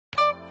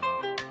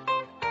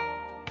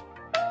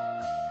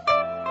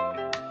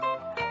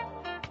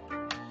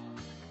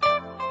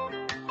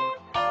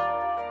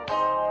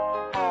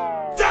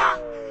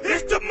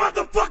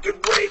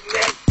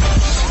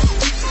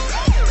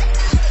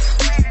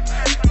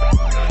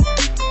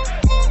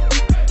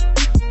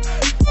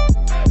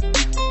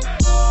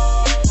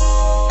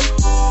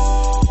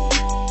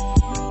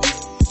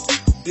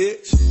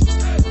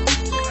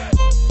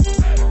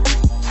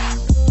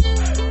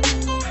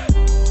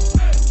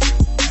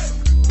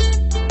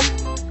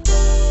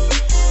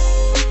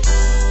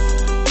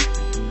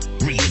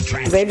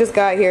Zane just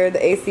got here,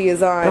 the AC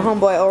is on. The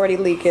homeboy already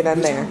leaking in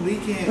there.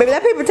 Maybe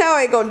that paper towel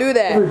ain't gonna do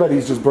that.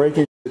 Everybody's just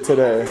breaking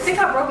today. I think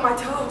I broke my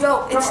toe.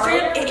 Yo, it's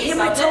straight, it hit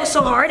my toe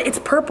so hard, it's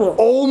purple.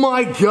 Oh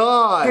my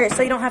god. Here,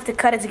 so you don't have to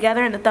cut it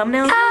together in the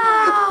thumbnail.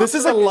 Ow. This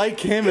is a light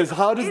canvas.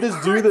 How does this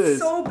do this?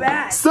 So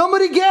bad.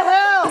 Somebody get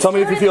help! Tell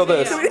me if you feel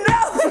this. No.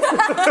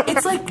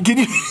 It's like, Did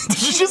you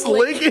just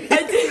lick it?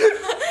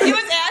 He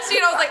was asking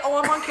and I was like,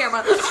 oh, I'm on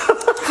camera.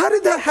 How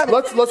did that happen?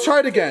 Let's try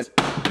it again.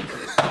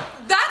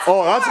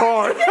 That's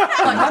hard.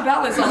 Like my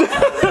balance on.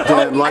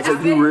 Damn,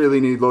 Liza, you really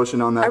need lotion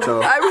on that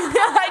toe. I do.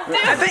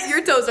 I bet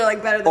your toes are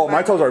like better than mine.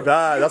 My toes are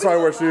bad. That's why I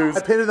wear shoes.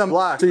 I painted them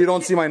black so you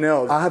don't see my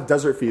nails. I have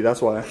desert feet,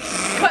 that's why.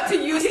 Cut to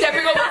you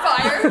stepping over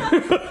fire.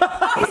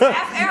 He's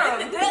half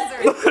Arab in the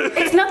desert.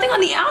 It's nothing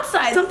on the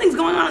outside. Something's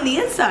going on the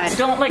inside.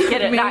 Don't like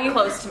get it that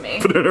close to me.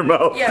 Put it in her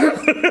mouth. Yeah.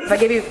 If I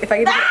give you I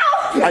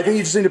think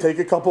you just need to take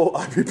a couple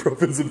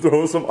ibuprofens and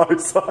throw some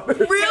ice on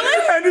it.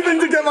 Really? Anything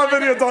to get my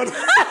video done.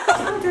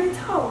 I'm a dirty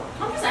toe.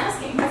 I'm just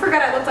asking. I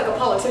forgot I looked like a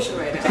politician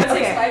right now.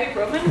 Okay.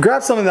 Ibuprofen?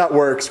 Grab something that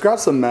works. Grab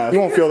some meth.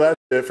 You won't feel that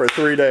shit for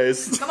 3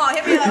 days. Come on,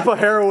 hit me up. You put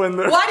heroin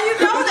there. Why do you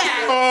know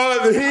that? Oh,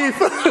 the heat.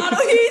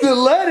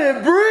 Let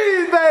it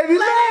breathe, baby.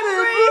 Let it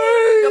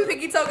breathe. Your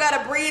pinky toe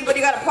gotta breathe, but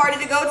you got a party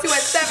to go to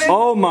at 7.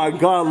 Oh my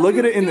god, look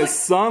at it in the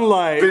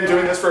sunlight. Been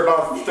doing this for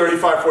about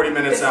 35-40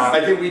 minutes now.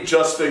 I think we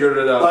just figured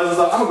it out. Liza's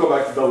like, I'm gonna go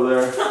back to double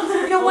there.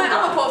 You know what?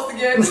 I'm gonna post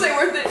again. This ain't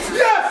worth it.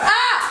 Yes!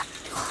 Ah!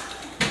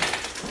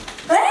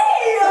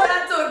 Hey!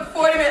 That took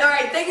 40 minutes.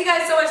 Alright, thank you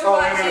guys so much for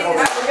watching. We're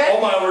good?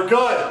 Oh my, we're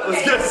good.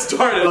 Let's get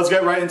started. Let's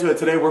get right into it.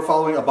 Today we're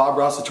following a Bob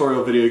Ross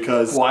tutorial video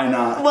because why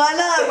not? Why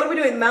not? What are we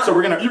doing? Mountain? So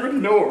you already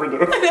know what we're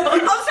doing. I know.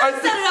 I'm trying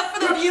to set it up for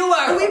the viewer.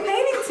 What are we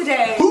painting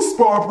today? Who's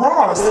Bob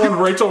Ross?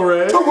 And Rachel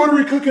Ray. So what are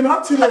we cooking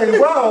up today?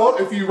 Well,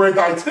 if you read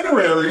the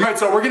itinerary. Alright,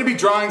 so we're gonna be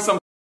drawing some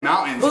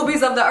mountains.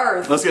 Boobies of the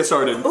earth. Let's get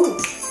started. Ooh.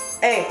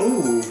 Hey.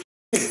 Ooh.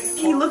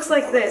 He looks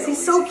like this.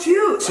 He's so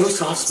cute. So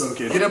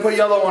soft-spoken. You didn't put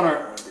yellow on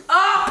her.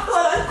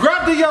 Oh!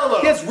 Grab the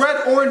yellow. Yes,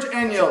 red, orange,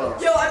 and yellow.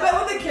 Yo, I bet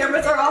when the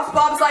cameras are off,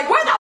 Bob's like,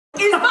 where the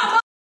is my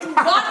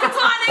vodka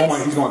tonic? Oh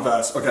my, he's going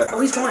fast. Okay. Oh,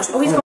 he's going.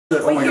 Oh, he's going.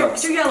 Oh Wait, my here, god.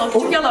 get your yellow.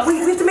 Get your yellow.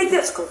 Wait, we have to make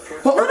this. No, we have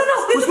to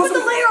put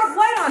the layer of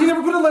white on it. You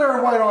never put a layer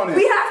of white on it.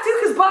 We have to,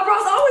 because Bob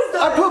Ross always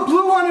does. I put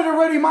blue on it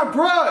already, my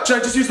brush. Should I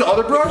just use the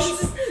other brush?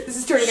 This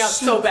is turning out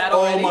so bad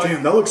already. Oh my,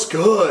 damn, that looks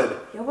good.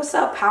 Yo, what's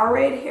up,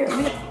 Powerade here?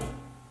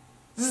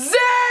 Zane!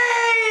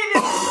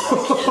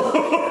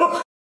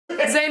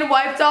 Zane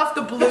wiped off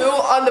the blue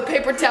on the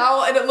paper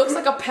towel and it looks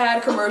like a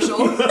pad commercial.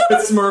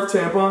 It's Smurf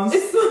tampons.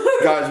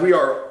 Guys, we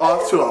are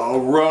off to a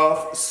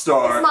rough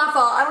start. It's my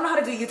fault. I don't know how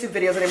to do YouTube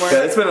videos anymore.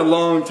 Yeah, it's been a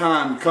long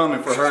time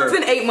coming for her. It's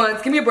been 8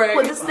 months. Give me a break.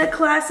 Well, this is the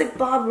classic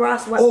Bob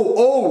Ross one. Hey!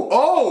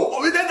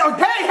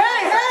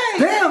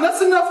 Damn,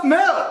 that's enough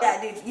milk.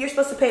 Yeah, dude, you're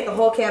supposed to paint the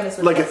whole canvas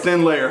with like this. a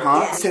thin layer,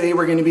 huh? Yeah. Today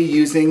we're gonna be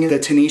using the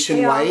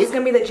Tunisian white. This is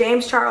gonna be the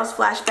James Charles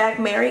Flashback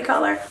Mary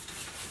color.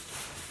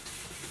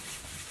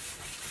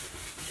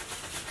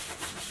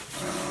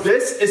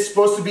 This is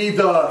supposed to be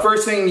the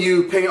first thing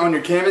you paint on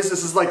your canvas.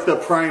 This is like the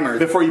primer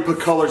before you put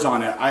colors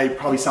on it. I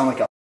probably sound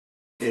like a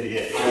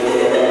idiot.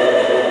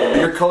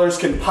 Your colors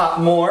can pop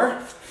more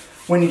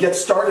when you get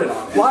started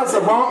on it. Liza,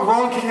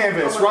 wrong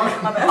canvas.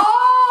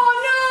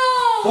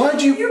 Oh no!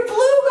 Why'd you? Your blue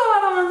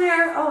got on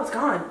there. Oh, it's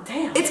gone.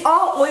 Damn. It's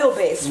all oil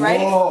based, right?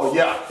 Oh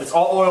yeah, it's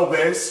all oil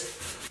based.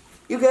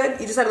 You good?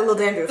 You just had a little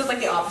dandruff. It's like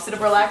the opposite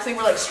of relaxing.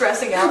 We're like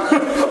stressing out.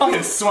 I'm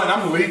in sweat.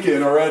 I'm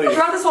leaking already.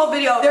 Throughout this whole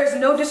video, there's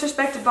no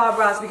disrespect to Bob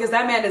Ross because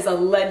that man is a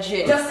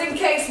legend. Just in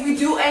case we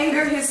do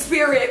anger his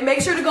spirit,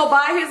 make sure to go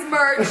buy his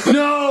merch.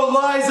 No,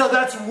 Liza,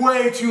 that's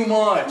way too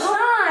much.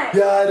 Why?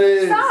 Yeah, it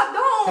is. Stop,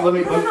 don't. No,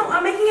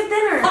 I'm making it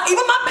thinner.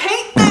 Even my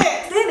paint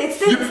thick. It's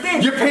thin.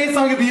 Your paint's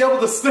not gonna be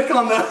able to stick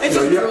on that. It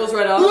just drills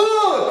right off.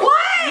 Look!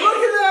 What? Look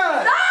at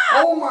that!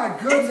 Stop! Oh my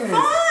goodness. It's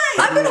fine.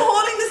 I've been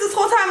holding this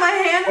whole time. My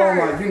hand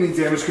hurt. Oh my, you need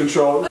damage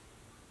control.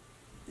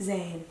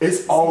 Zane.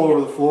 It's all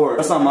over the floor.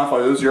 That's not my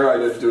fault. It was your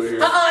idea to do it here.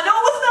 No, it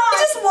was not. You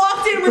just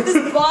walked in with this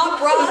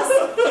Bob Ross.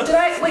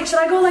 Should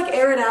I go like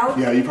air it out?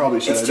 Yeah, you probably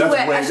should. It's too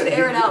wet. I should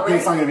air it out, right?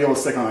 It's not gonna be able to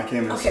stick on that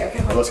canvas. Okay.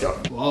 Right, let's go.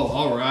 Whoa,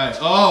 alright.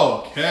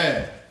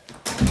 Okay.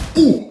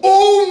 Ooh,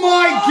 oh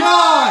my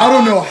god! I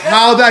don't know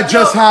how that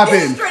just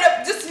happened. Straight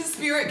up, just his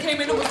spirit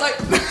came in and was like.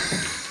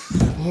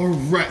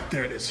 Alright,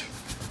 there it is.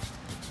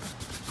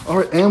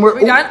 Alright, and we're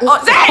done?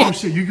 Zane! Oh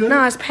shit, you good?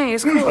 No, it's paint.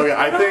 It's cool. Okay,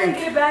 I think.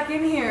 Get back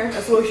in here.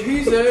 That's what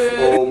she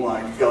said. Oh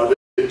my god,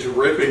 it's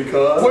dripping,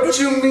 cuz. What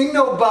do you mean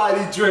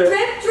nobody drip?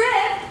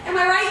 Drip. Am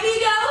I right,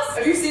 Migos?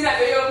 Have you seen that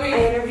video of me? I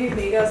interviewed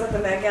Migos at the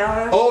Met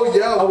Gala. Oh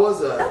yeah, how was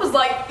that? That was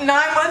like 9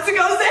 months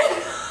ago,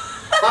 Zane.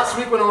 Last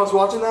week when I was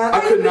watching that, I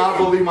could not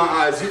believe my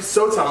eyes. He's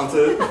so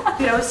talented.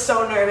 Dude, I was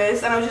so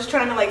nervous, and I was just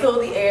trying to like fill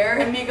the air.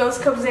 And Migos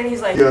comes in,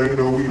 he's like, Yeah, you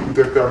know, we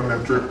decked out in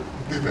that drip.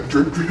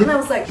 And I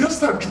was like, yes,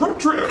 that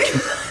drip.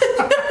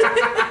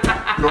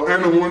 No,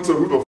 and the one to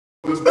who the f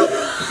is this?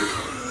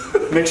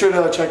 Make sure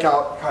to check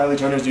out Kylie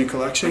Jenner's new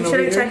collection. make sure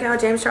to check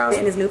out James Charles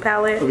and his new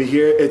palette. Over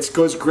here, it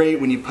goes great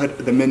when you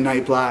put the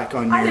midnight black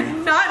on your. I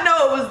did not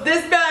know it was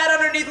this bad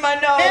underneath my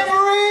nose.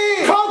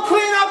 Anne-Marie! Come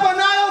clean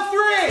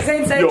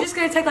Zane said it's just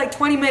gonna take like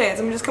 20 minutes.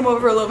 I'm gonna just come over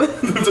for a little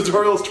bit. The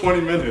tutorial is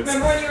 20 minutes.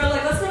 Remember when you were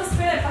like, let's go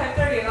spin at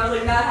 5:30, and I was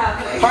like, not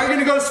happening. How are you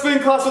gonna go to spin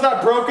class with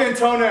that broken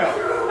toenail?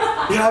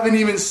 You haven't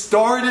even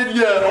started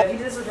yet. If you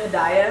did this with a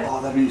diet.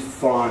 Oh, that'd be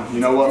fun. You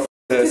know what? F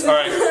this. All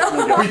right.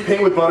 We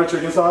paint with butter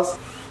chicken sauce.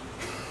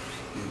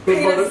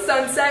 Paint a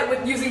sunset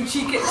with using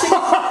chicken.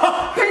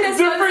 Paint a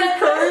Different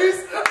curries.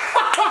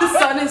 The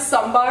sun is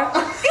sambar.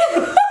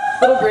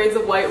 Little grains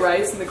of white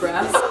rice in the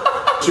grass.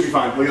 Should be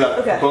fine. Look at that.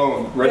 Okay.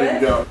 Boom. Ready to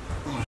go.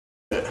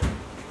 You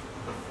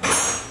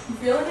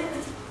feeling it?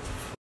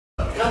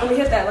 No, let me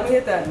hit that. Let me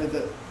hit that.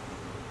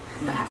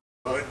 No.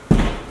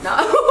 I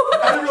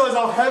didn't realize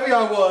how heavy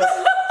I was.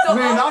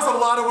 Man, that was a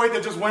lot of weight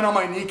that just went on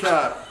my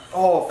kneecap.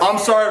 Oh, I'm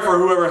sorry for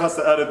whoever has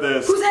to edit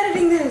this. Who's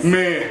editing this?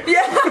 Me.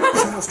 Yeah. I'm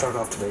gonna start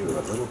off today with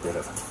a little bit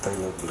of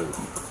phthalo blue.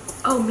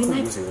 Oh,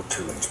 midnight. Using a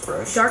 2-inch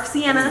brush. Dark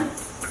sienna.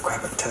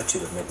 Grab a touch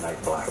of the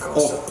midnight black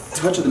also. Oh,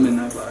 touch of the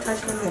midnight black.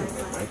 Touch the midnight.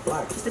 Midnight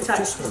black. Just a touch.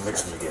 Just gonna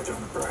mix them together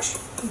on the brush.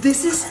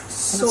 This is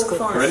so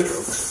fun. Ready?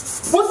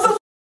 What the?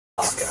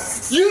 This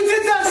guy. You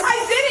did that? I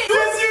did it.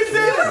 Yes, you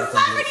did. You were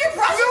flapping your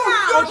brush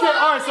around. Okay,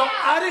 all right. So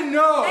I didn't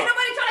know. Ain't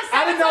nobody trying to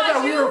I didn't know that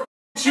sabotage we you. were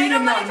cheating.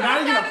 Ain't Now, nobody now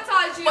trying you're to gonna.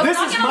 sabotage you. This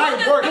is my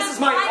work. This is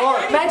my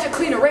art. Magic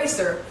clean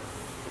eraser.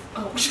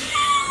 Oh.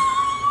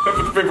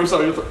 Put the paper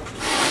aside.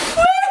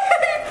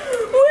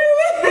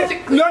 Magic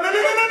clean. No.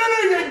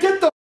 Get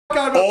the f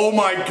out of me. Oh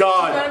my god. You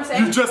know what I'm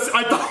saying? You just.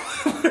 I thought.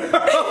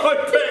 My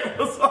paint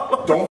was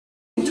all. Don't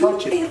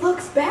touch it. It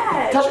looks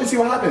bad. Touch it and see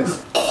what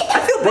happens. I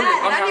feel bad.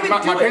 I didn't even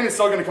My do paint it. is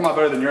still gonna come out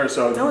better than yours,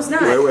 so. No, it's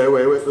not. Wait.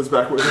 Let's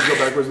backwards. Let's go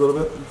backwards a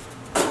little bit.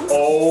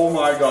 Oh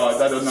my god,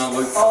 that does not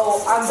look. Oh,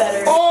 I'm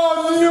better.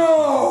 Oh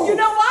no! You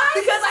know why?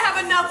 Because I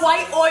have enough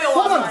white oil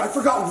Hold on, on I mine.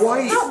 forgot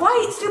white. Not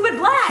white, stupid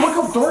black. Look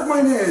how dark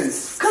mine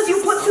is. Because you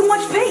put too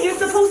much paint. You're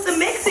supposed to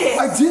mix it.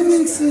 I did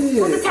mix To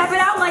it. tap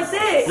it out like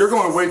this. You're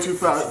going way too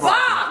fast.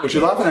 Stop! What you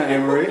laughing at,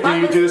 Anne-Marie?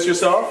 Can you do this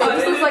yourself?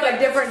 This looks like a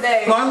different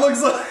day. Mine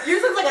looks like.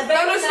 Yours looks like a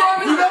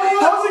thunderstorm. You know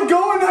what? How's it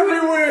going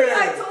everywhere?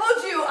 I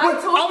told you. I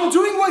told you. I'm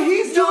doing what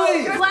he's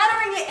doing. You're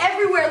flattering it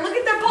everywhere. Look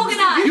at their polka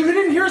dot. You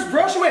didn't hear us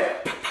brush away.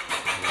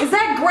 Is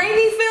that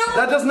gravy film?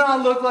 That does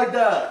not look like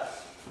that.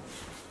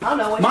 I don't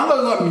know what. Mine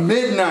looks like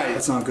midnight.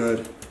 That's not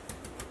good.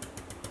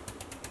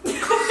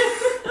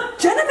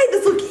 Jenna made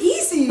this look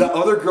easy. That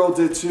other girl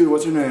did too.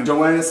 What's her name?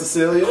 Joanna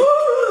Cecilia?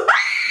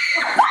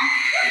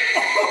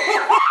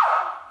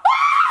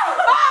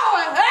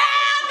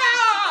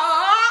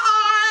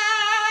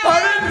 I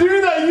didn't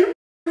do that. You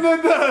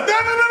did that.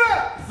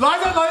 No.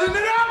 Liza, no.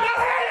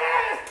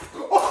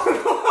 Oh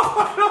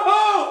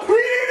no. We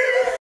didn't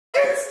even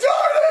get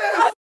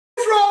started.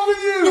 What's wrong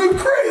with you? You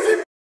crazy.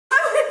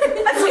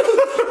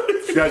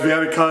 Guys, we had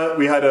to cut.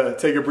 We had to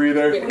take a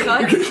breather.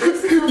 Cut?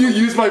 You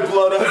used my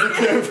blood as a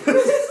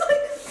canvas.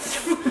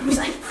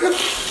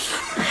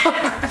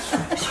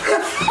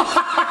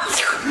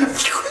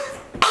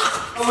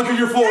 Oh, look at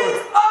your floor. Look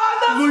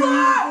at your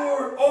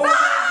floor. Oh my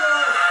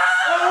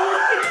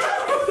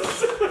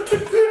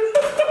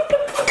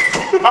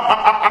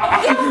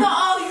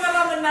Oh, you got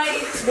on the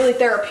night. It's really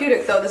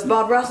therapeutic though, this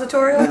Bob Ross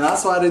tutorial. And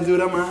that's why I didn't do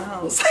it at my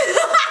house.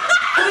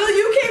 Well,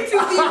 you came to the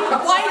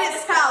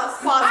whitest house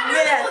possible. I knew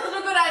this wasn't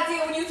a good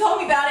idea when you told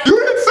me about it. You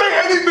didn't say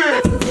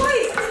anything! It's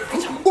white.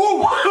 Oh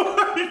my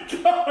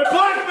god!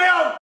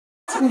 Blackmail!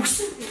 And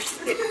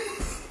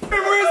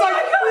we're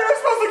like, we were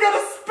supposed to go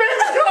to spin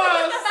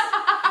class!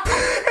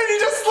 And you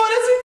just let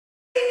us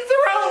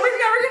around. We're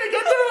never gonna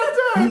get there on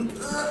time.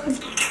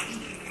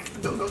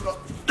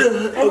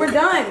 And we're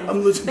done.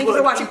 I'm losing Thank you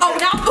for blood. watching. Oh,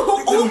 now.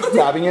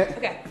 Tapping it.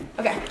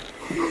 Okay.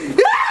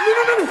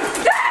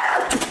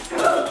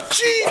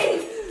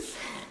 Jeez!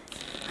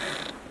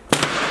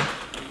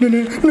 No.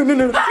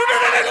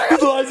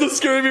 Liza's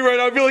scaring me right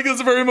now. I feel like this is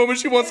the very moment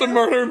she wants to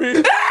murder me.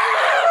 It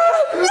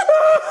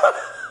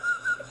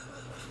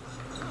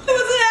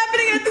wasn't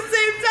happening at the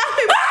same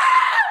time.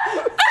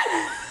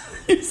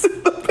 You see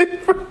the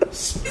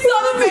paintbrush? You saw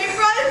the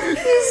paintbrush?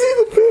 You see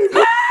the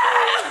paintbrush?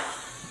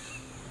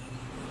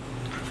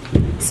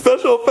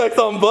 Special effects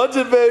on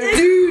budget, babe.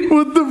 Dude.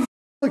 What the f?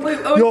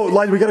 Yo,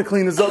 Liza, we gotta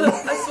clean this up. I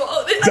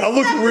swallowed it. That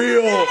looks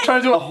real.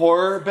 Trying to do a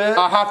horror bit.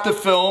 I have to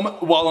film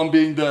while I'm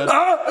being dead.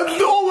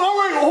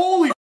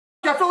 Holy f,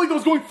 I felt like that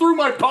was going through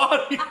my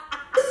body.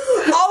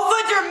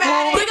 Over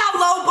dramatic. Look how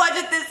low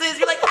budget this is.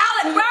 You're like,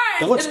 Alan, burn.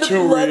 That looks And the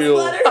too blood real.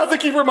 splatter. I have to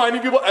keep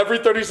reminding people every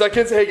 30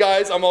 seconds, hey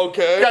guys, I'm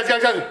okay. Guys.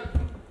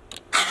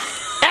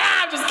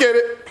 I'm just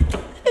kidding.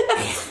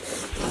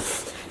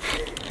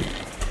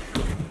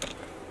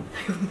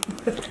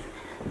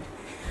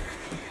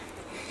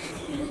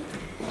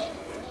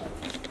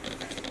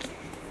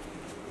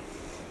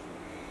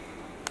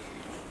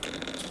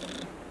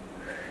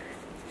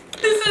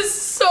 This is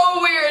so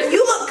weird.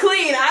 You look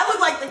clean. I look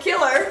like the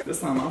killer.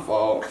 That's not my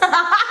fault.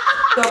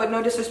 So, with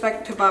no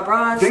disrespect to Bob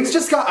Ross. Things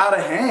just got out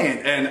of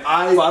hand, and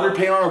I splattered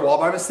paint on her wall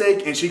by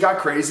mistake, and she got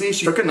crazy.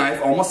 She took a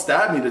knife, almost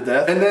stabbed me to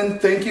death, and then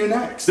thank you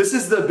next. This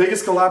is the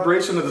biggest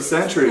collaboration of the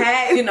century.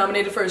 Hey, you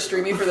nominated for a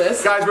streamy for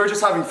this? Guys, we're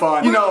just having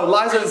fun. You know,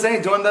 Liza and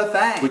Zane doing the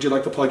thing. Would you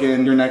like to plug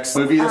in your next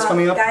movie that's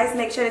coming up? Guys,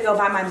 make sure to go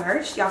buy my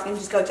merch. Y'all can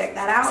just go check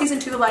that out. Season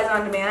 2 of Liza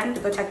on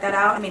Demand. Go check that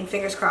out. I mean,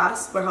 fingers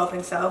crossed. We're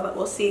hoping so, but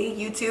we'll see.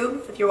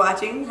 YouTube, if you're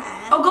watching.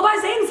 Oh, go buy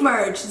Zane's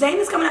merch. Zane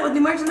is coming out with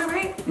new merch, isn't that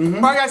right?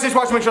 Alright guys, thanks for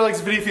watching. Make sure to like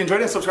this video if you enjoyed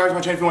it, and subscribe to my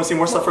channel if you want to see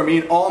more stuff from me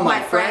and all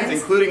my friends,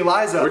 including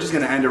Liza. We're just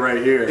gonna end it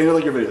right here. Any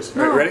like your videos?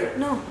 No, Ready?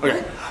 No.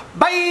 Okay.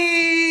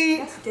 Bye!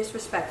 That's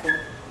disrespectful.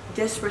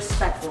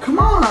 Disrespectful. Come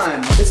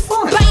on, it's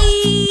fun.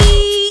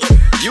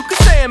 You can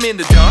say I'm in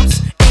the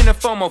dumps, in a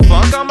FOMO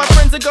funk. All my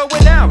friends are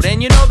going out,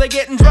 and you know they're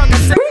getting